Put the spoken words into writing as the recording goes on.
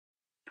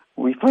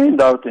We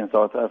find out in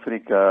South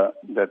Africa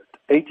that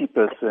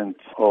 80%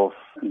 of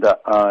the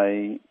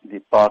eye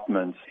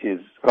departments is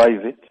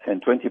private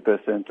and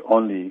 20%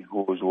 only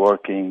who is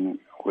working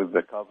with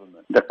the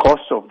government. The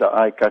cost of the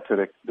eye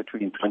cataract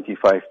between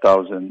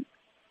 25,000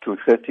 to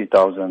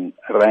 30,000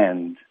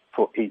 rand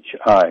for each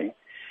eye.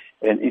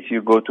 And if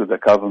you go to the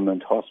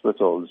government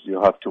hospitals, you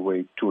have to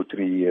wait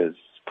 2-3 years.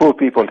 Poor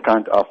people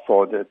can't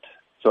afford it.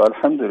 So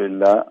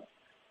alhamdulillah,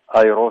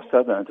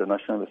 IIROSA, the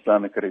International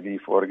Islamic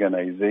Relief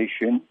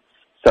Organization,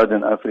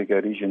 Southern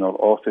Africa Regional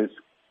Office,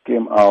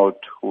 came out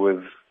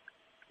with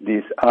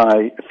this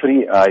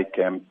free eye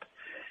camp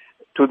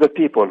to the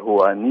people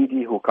who are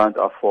needy, who can't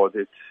afford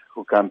it,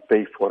 who can't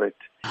pay for it.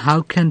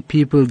 How can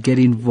people get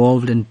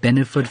involved and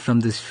benefit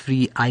from this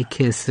free eye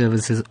care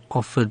services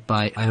offered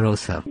by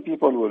IIROSA?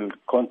 People will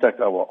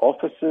contact our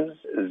offices,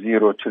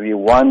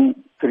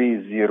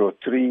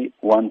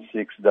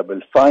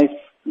 031-303-1655,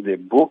 they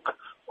book,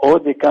 or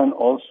they can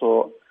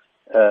also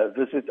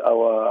visit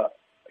our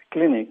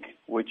clinic,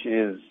 which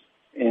is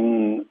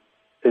in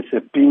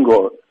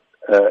Isipingo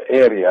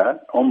area,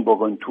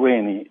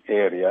 Ombogontweni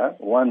area,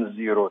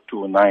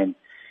 1029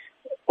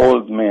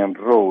 Old Main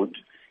Road.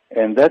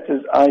 And that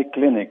is eye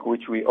clinic,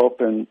 which we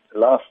opened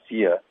last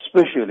year,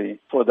 especially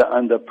for the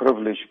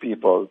underprivileged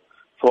people,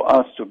 for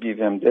us to give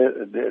them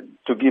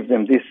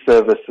these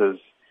services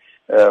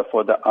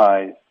for the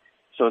eyes.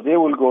 So they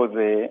will go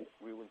there,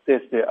 we will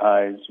test their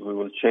eyes, we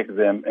will check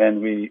them,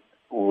 and we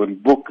will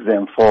book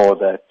them for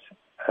that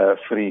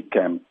free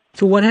camp.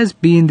 So what has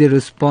been the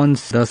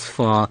response thus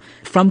far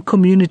from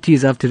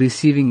communities after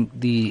receiving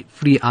the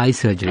free eye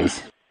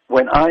surgeries?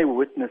 When I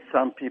witnessed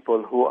some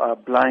people who are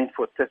blind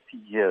for 30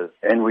 years,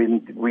 and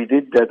we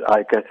did that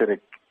eye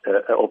cataract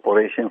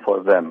operation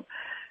for them,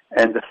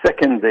 and the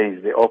second day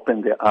they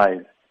opened their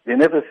eyes, they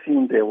never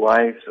seen their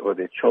wives or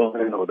their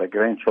children or their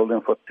grandchildren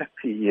for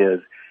 30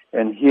 years,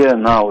 and here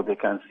now they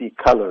can see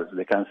colors,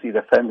 they can see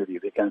the family,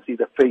 they can see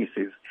the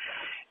faces.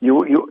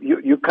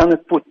 You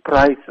cannot put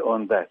price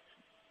on that.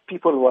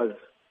 People was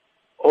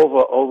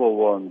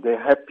overwhelmed. They're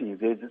happy.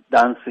 They're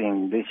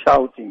dancing. They're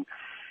shouting.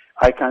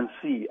 I can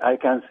see.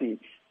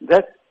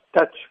 That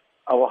touch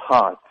our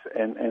hearts,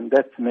 and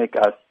that make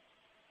us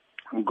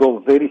go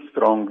very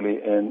strongly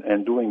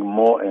and doing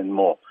more and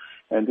more.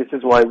 And this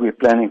is why we're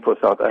planning for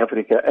South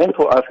Africa and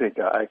for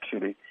Africa,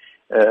 actually.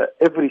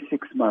 Every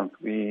 6 months,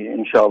 we,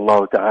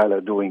 inshallah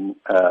ta'ala, doing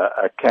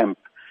a camp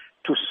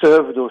to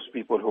serve those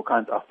people who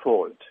can't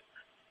afford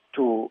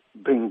to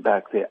bring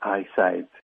back their eyesight.